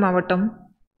పవిత్రం అవటం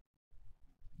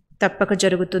తప్పక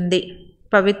జరుగుతుంది.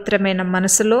 పవిత్రమైన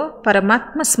మనసులో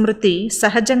పరమాత్మ స్మృతి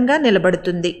సహజంగా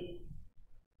నిలబడుతుంది.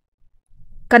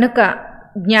 కనుక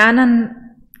జ్ఞానం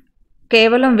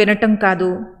కేవలం వినటం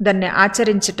కాదు, దాన్ని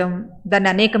ఆచరించటం, దాన్ని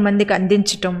అనేక మందికి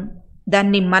అందించటం,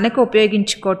 దాన్ని మనకు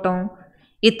ఉపయోగించుకోవటం,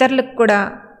 ఇతరులకు కూడా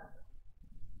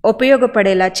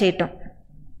ఉపయోగపడేలా చేయటం.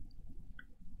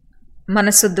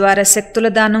 మనసు ద్వారా శక్తుల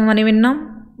దానం అని విన్నాం,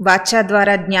 వాచా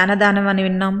ద్వారా జ్ఞానదానం అని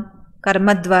విన్నాం,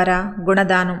 కర్మ ద్వారా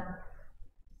గుణదానం.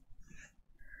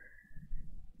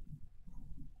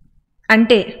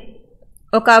 అంటే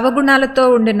ఒక అవగుణాలతో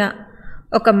ఉండిన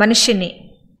ఒక మనిషిని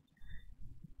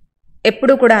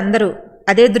ఎప్పుడూ కూడా అందరూ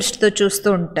అదే దృష్టితో చూస్తూ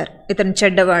ఉంటారు. ఇతను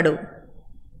చెడ్డవాడు,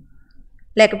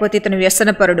 లేకపోతే ఇతను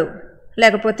వ్యసనపరుడు,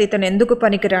 లేకపోతే ఇతను ఎందుకు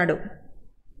పనికిరాడు.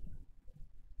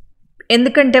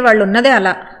 ఎందుకంటే వాళ్ళు ఉన్నదే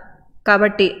అలా,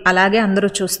 కాబట్టి అలాగే అందరూ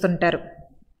చూస్తుంటారు.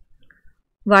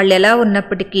 వాళ్ళు ఎలా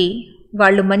ఉన్నప్పటికీ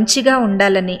వాళ్ళు మంచిగా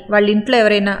ఉండాలని, వాళ్ళ ఇంట్లో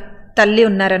ఎవరైనా తల్లి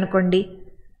ఉన్నారనుకోండి,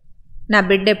 నా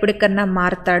బిడ్డ ఎప్పటికన్నా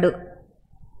మారతాడు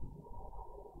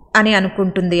అని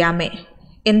అనుకుంటుంది ఆమె,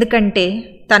 ఎందుకంటే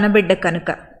తన బిడ్డ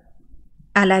కనుక.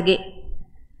 అలాగే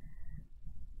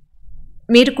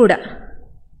మీరు కూడా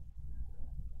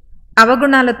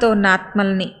అవగుణాలతో ఉన్న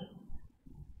ఆత్మల్ని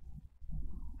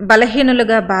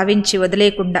బలహీనులుగా భావించి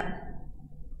వదిలేయకుండా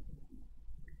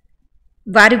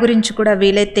వారి గురించి కూడా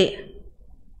వీలైతే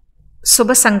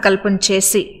శుభ సంకల్పం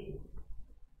చేసి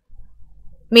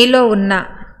మీలో ఉన్న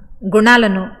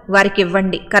గుణాలను వారికి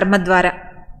ఇవ్వండి కర్మ ద్వారా.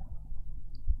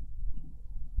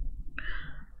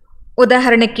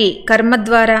 ఉదాహరణకి కర్మ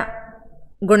ద్వారా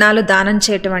గుణాలు దానం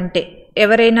చేయటం అంటే,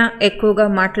 ఎవరైనా ఎక్కువగా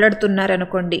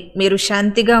మాట్లాడుతున్నారనుకోండి, మీరు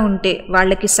శాంతిగా ఉంటే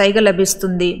వాళ్ళకి సైగ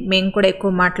లభిస్తుంది, మేము కూడా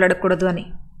ఎక్కువ మాట్లాడకూడదు అని.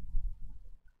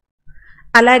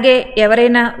 అలాగే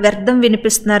ఎవరైనా వ్యర్థం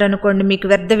వినిపిస్తున్నారనుకోండి, మీకు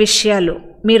వ్యర్థ విషయాలు,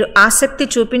 మీరు ఆసక్తి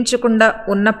చూపించకుండా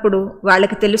ఉన్నప్పుడు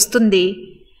వాళ్ళకి తెలుస్తుంది,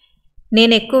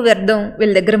 నేను ఎక్కువ వ్యర్థం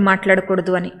వీళ్ళ దగ్గర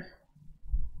మాట్లాడకూడదు అని.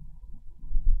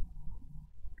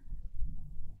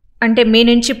 అంటే మీ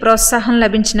నుంచి ప్రోత్సాహం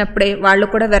లభించినప్పుడే వాళ్ళు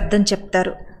కూడా వ్యర్థం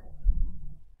చెప్తారు.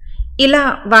 ఇలా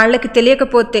వాళ్ళకి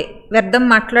తెలియకపోతే, వ్యర్థం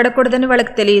మాట్లాడకూడదని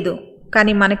వాళ్ళకి తెలియదు,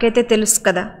 కానీ మనకైతే తెలుసు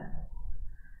కదా.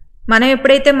 మనం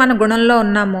ఎప్పుడైతే మన గుణంలో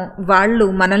ఉన్నామో వాళ్ళు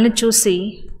మనల్ని చూసి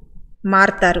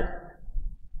మారతారు.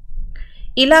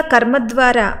 ఇలా కర్మ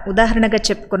ద్వారా, ఉదాహరణగా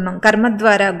చెప్పుకున్నాం, కర్మ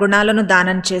ద్వారా గుణాలను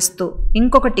దానం చేస్తూ.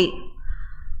 ఇంకొకటి,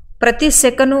 ప్రతి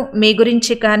సెకను మీ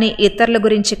గురించి కానీ ఇతరుల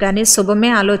గురించి కానీ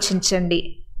శుభమే ఆలోచించండి.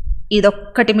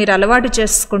 ఇదొక్కటి మీరు అలవాటు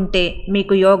చేసుకుంటే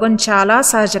మీకు యోగం చాలా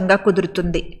సహజంగా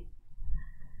కుదురుతుంది.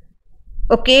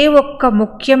 ఒకే ఒక్క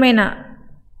ముఖ్యమైన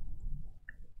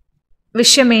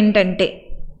విషయం ఏంటంటే,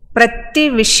 ప్రతి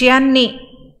విషయాన్ని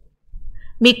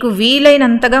మీకు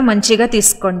వీలైనంతగా మంచిగా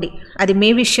తీసుకోండి. అది మీ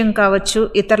విషయం కావచ్చు,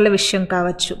 ఇతరుల విషయం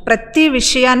కావచ్చు. ప్రతి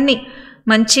విషయాన్ని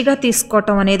మంచిగా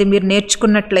తీసుకోవటం అనేది మీరు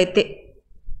నేర్చుకున్నట్లయితే,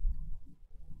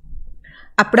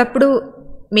 అప్పుడప్పుడు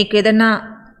మీకు ఏదైనా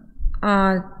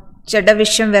చెడ్డ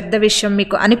విషయం, వ్యర్థ విషయం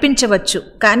మీకు అనిపించవచ్చు,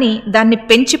 కానీ దాన్ని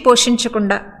పెంచి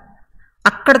పోషించకుండా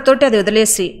అక్కడతోటి అది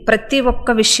వదిలేసి ప్రతి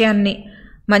ఒక్క విషయాన్ని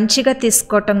మంచిగా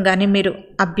తీసుకోవటం కానీ మీరు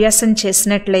అభ్యాసం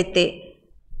చేసినట్లయితే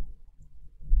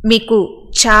మీకు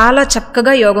చాలా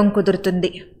చక్కగా యోగం కుదురుతుంది.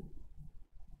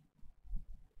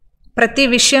 ప్రతి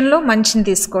విషయంలో మంచిని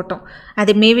తీసుకోవటం,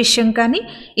 అది మీ విషయం కానీ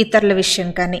ఇతరుల విషయం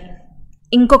కానీ.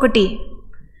 ఇంకొకటి,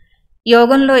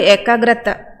 యోగంలో ఏకాగ్రత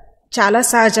చాలా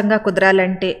సహజంగా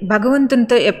కుదరాలంటే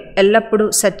భగవంతునితో ఎల్లప్పుడూ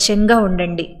సత్యంగా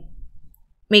ఉండండి.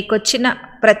 మీకొచ్చిన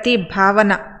ప్రతి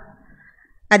భావన,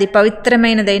 అది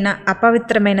పవిత్రమైనదైనా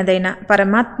అపవిత్రమైనదైనా,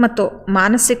 పరమాత్మతో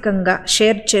మానసికంగా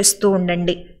షేర్ చేస్తూ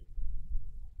ఉండండి.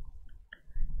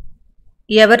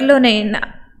 ఎవరిలోనైనా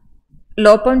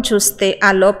లోపం చూస్తే ఆ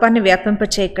లోపాన్ని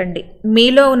వ్యాపింపచేయకండి.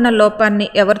 మీలో ఉన్న లోపాన్ని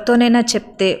ఎవరితోనైనా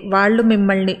చెప్తే వాళ్ళు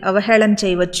మిమ్మల్ని అవహేళన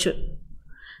చేయవచ్చు,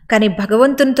 కానీ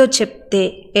భగవంతునితో చెప్తే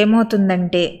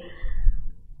ఏమవుతుందంటే,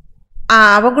 ఆ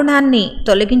అవగుణాన్ని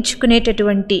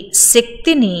తొలగించుకునేటటువంటి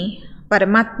శక్తిని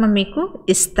పరమాత్మ మీకు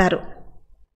ఇస్తారు.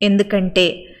 ఎందుకంటే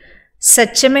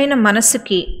సత్యమైన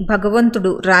మనసుకి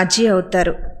భగవంతుడు రాజీ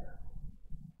అవుతారు.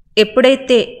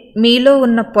 ఎప్పుడైతే మీలో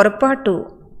ఉన్న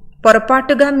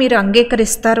పొరపాటుగా మీరు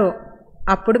అంగీకరిస్తారో,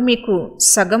 అప్పుడు మీకు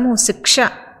సగము శిక్ష,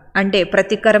 అంటే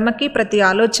ప్రతి కర్మకి ప్రతి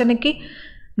ఆలోచనకి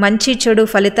మంచి చెడు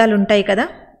ఫలితాలు ఉంటాయి కదా,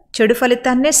 చెడు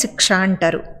ఫలితాన్నే శిక్ష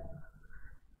అంటారు.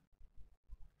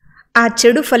 ఆ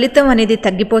చెడు ఫలితం అనేది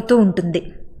తగ్గిపోతూ ఉంటుంది.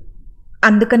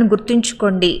 అందుకని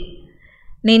గుర్తుంచుకోండి,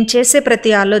 నేను చేసే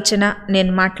ప్రతి ఆలోచన,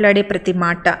 నేను మాట్లాడే ప్రతి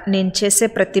మాట, నేను చేసే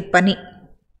ప్రతి పని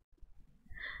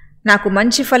నాకు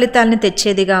మంచి ఫలితాలని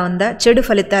తెచ్చేదిగా ఉందా, చెడు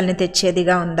ఫలితాలని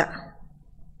తెచ్చేదిగా ఉందా?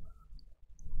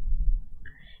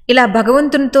 ఇలా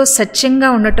భగవంతునితో సత్యంగా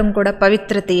ఉండటం కూడా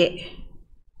పవిత్రతయే.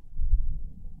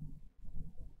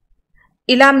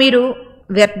 ఇలా మీరు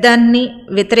వ్యర్థాన్ని,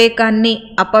 వ్యతిరేకాన్ని,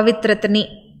 అపవిత్రతని,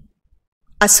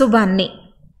 అశుభాన్ని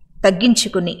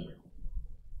తగ్గించుకుని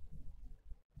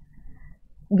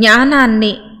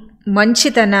జ్ఞానాన్ని,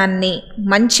 మంచితనాన్ని,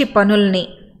 మంచి పనుల్ని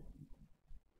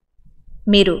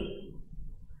మీరు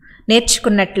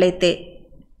నేర్చుకున్నట్లయితే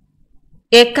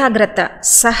ఏకాగ్రత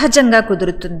సహజంగా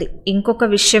కుదురుతుంది. ఇంకొక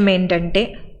విషయం ఏంటంటే,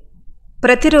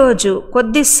 ప్రతిరోజు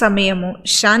కొద్ది సమయము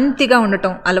శాంతిగా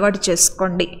ఉండటం అలవాటు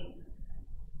చేసుకోండి.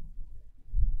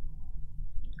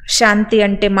 శాంతి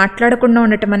అంటే మాట్లాడకుండా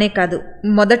ఉండటం అనే కాదు,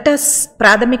 మొదట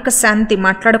ప్రాథమిక శాంతి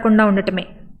మాట్లాడకుండా ఉండటమే.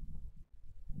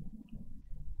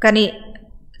 కానీ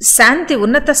శాంతి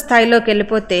ఉన్నత స్థాయిలోకి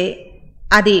వెళ్ళిపోతే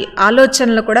అది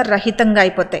ఆలోచనలు కూడా రహితంగా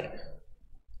అయిపోతాయి.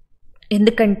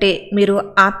 ఎందుకంటే మీరు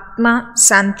ఆత్మ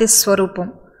శాంతి స్వరూపం.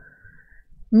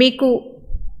 మీకు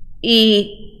ఈ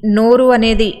నోరు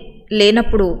అనేది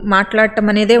లేనప్పుడు మాట్లాడటం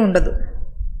అనేదే ఉండదు.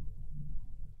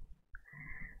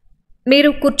 మీరు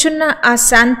కూర్చున్న ఆ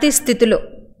శాంతి స్థితిలో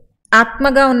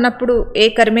ఆత్మగా ఉన్నప్పుడు, ఏ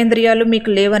కర్మేంద్రియాలు మీకు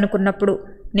లేవనుకున్నప్పుడు,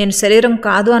 నేను శరీరం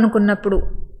కాదు అనుకున్నప్పుడు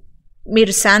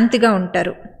మీరు శాంతిగా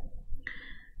ఉంటారు.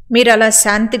 మీరు అలా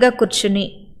శాంతిగా కూర్చుని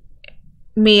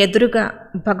మీ ఎదురుగా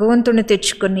భగవంతుని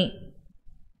తెచ్చుకొని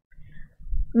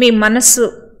మీ మనస్సు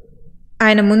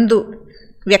ఆయన ముందు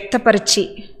వ్యక్తపరిచి,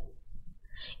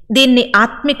 దీన్ని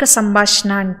ఆత్మిక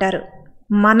సంభాషణ అంటారు.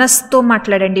 మనస్సుతో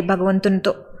మాట్లాడండి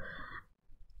భగవంతునితో.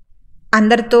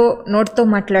 అందరితో నోటితో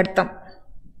మాట్లాడతాం.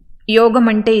 యోగం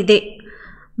అంటే ఇదే,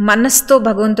 మనస్సుతో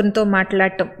భగవంతునితో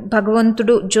మాట్లాడటం.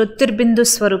 భగవంతుడు జ్యోతిర్బిందు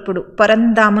స్వరూపుడు,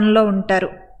 పరంధామంలో ఉంటారు.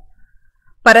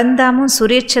 పరంధామం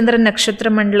సూర్యచంద్ర నక్షత్ర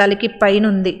మండలాలకి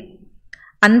పైనుంది.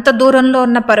 అంత దూరంలో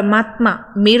ఉన్న పరమాత్మ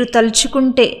మీరు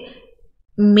తలుచుకుంటే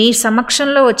మీ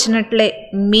సమక్షంలో వచ్చినట్లే,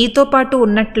 మీతో పాటు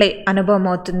ఉన్నట్లే అనుభవం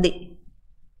అవుతుంది.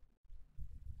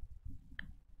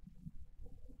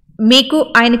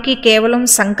 మీకు ఆయనకి కేవలం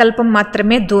సంకల్పం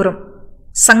మాత్రమే దూరం.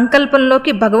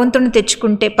 సంకల్పంలోకి భగవంతుని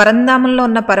తెచ్చుకుంటే పరంధామంలో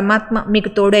ఉన్న పరమాత్మ మీకు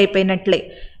తోడు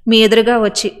అయిపోయినట్లే, మీ ఎదురుగా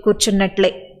వచ్చి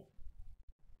కూర్చున్నట్లే.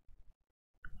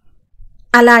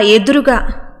 అలా ఎదురుగా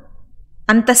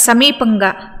అంత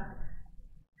సమీపంగా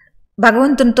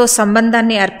భగవంతునితో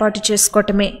సంబంధాన్ని ఏర్పాటు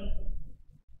చేసుకోవటమే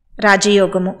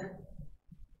రాజయోగము.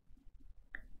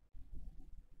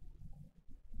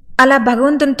 అలా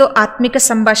భగవంతునితో ఆత్మిక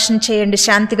సంభాషణ చేయండి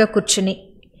శాంతిగా కూర్చుని.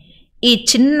 ఈ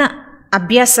చిన్న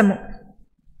అభ్యాసము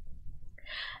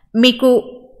మీకు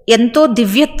ఎంతో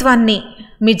దివ్యత్వాన్ని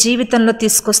మీ జీవితంలో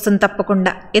తీసుకొస్తుంది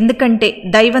తప్పకుండా. ఎందుకంటే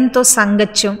దైవంతో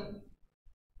సాంగత్యం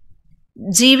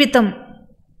జీవితం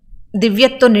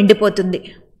దివ్యత్వం నిండిపోతుంది.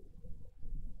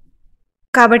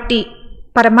 కాబట్టి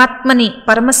పరమాత్మని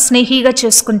పరమస్నేహిగా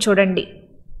చేసుకుని చూడండి.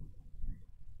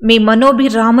 మీ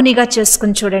మనోభిరామునిగా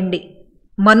చేసుకుని చూడండి.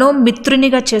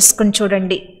 మనోమిత్రునిగా చేసుకుని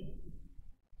చూడండి.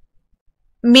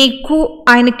 మీకు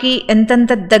ఆయనకి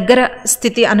ఎంతంత దగ్గర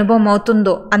స్థితి అనుభవం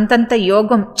అవుతుందో అంతంత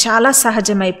యోగం చాలా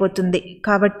సహజమైపోతుంది.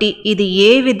 కాబట్టి ఇది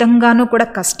ఏ విధంగానూ కూడా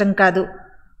కష్టం కాదు.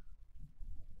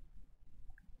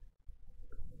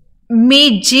 మీ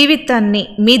జీవితాన్ని,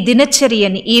 మీ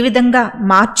దినచర్యని ఈ విధంగా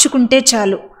మార్చుకుంటే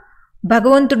చాలు.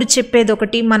 భగవంతుడు చెప్పేది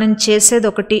ఒకటి, మనం చేసేది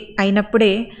ఒకటి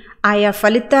అయినప్పుడే ఆయా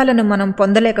ఫలితాలను మనం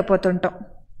పొందలేకపోతుంటాం.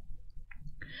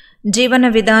 జీవన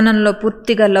విధానంలో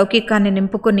పూర్తిగా లౌకికాన్ని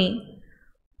నింపుకొని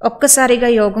ఒక్కసారిగా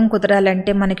యోగం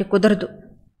కుదరాలంటే మనకి కుదరదు.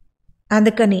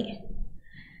 అందుకని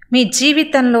మీ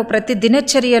జీవితంలో ప్రతి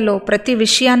దినచర్యలో ప్రతి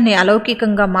విషయాన్ని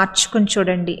అలౌకికంగా మార్చుకుని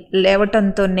చూడండి.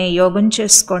 లేవటంతోనే యోగం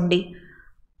చేసుకోండి.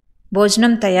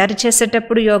 భోజనం తయారు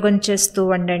చేసేటప్పుడు యోగం చేస్తూ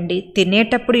ఉండండి.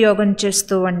 తినేటప్పుడు యోగం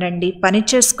చేస్తూ ఉండండి. పని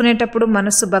చేసుకునేటప్పుడు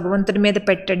మనసు భగవంతుడి మీద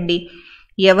పెట్టండి.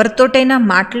 ఎవరితోటైనా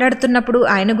మాట్లాడుతున్నప్పుడు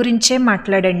ఆయన గురించే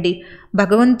మాట్లాడండి.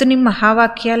 భగవంతుని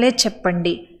మహావాక్యాలే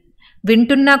చెప్పండి.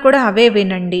 వింటున్నా కూడా అవే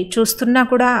వినండి. చూస్తున్నా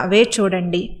కూడా అవే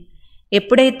చూడండి.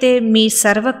 ఎప్పుడైతే మీ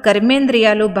సర్వ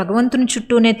కర్మేంద్రియాలు భగవంతుని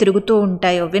చుట్టూనే తిరుగుతూ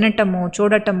ఉంటాయో, వినటము,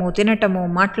 చూడటము, తినటము,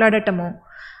 మాట్లాడటము,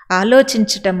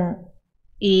 ఆలోచించటము,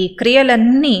 ఈ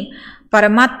క్రియలన్నీ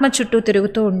పరమాత్మ చుట్టూ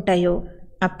తిరుగుతూ ఉంటాయో,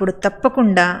 అప్పుడు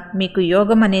తప్పకుండా మీకు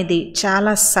యోగం అనేది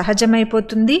చాలా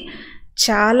సహజమైపోతుంది.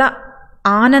 చాలా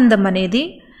ఆనందం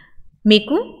అనేది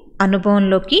మీకు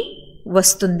అనుభవంలోకి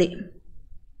వస్తుంది.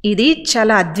 ఇది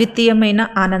చాలా అద్వితీయమైన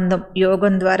ఆనందం.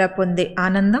 యోగం ద్వారా పొందే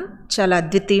ఆనందం చాలా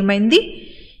అద్వితీయమైంది.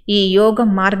 ఈ యోగ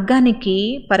మార్గానికి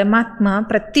పరమాత్మ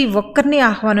ప్రతి ఒక్కరిని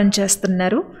ఆహ్వానం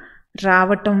చేస్తున్నారు.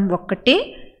 రావటం ఒక్కటే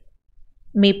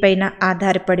మీపైన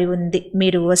ఆధారపడి ఉంది.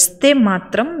 మీరు వస్తే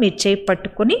మాత్రం మీ చేయి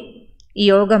పట్టుకొని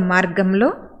యోగ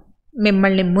మార్గంలో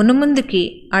మిమ్మల్ని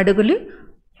మునుముందుకి అడుగులు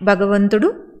భగవంతుడు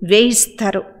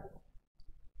వేయిస్తారు.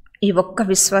 ఈ ఒక్క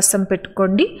విశ్వాసం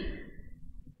పెట్టుకోండి.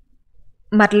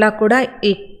 మరలా కూడా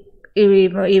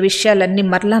ఈ విషయాలన్నీ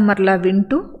మరలా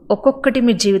వింటూ ఒక్కొక్కటి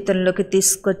మీ జీవితంలోకి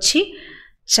తీసుకొచ్చి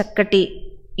చక్కటి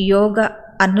యోగ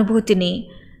అనుభూతిని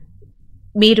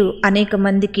మీరు అనేక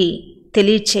మందికి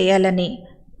తెలియచేయాలని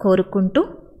కోరుకుంటూ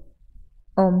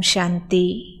ఓం శాంతి.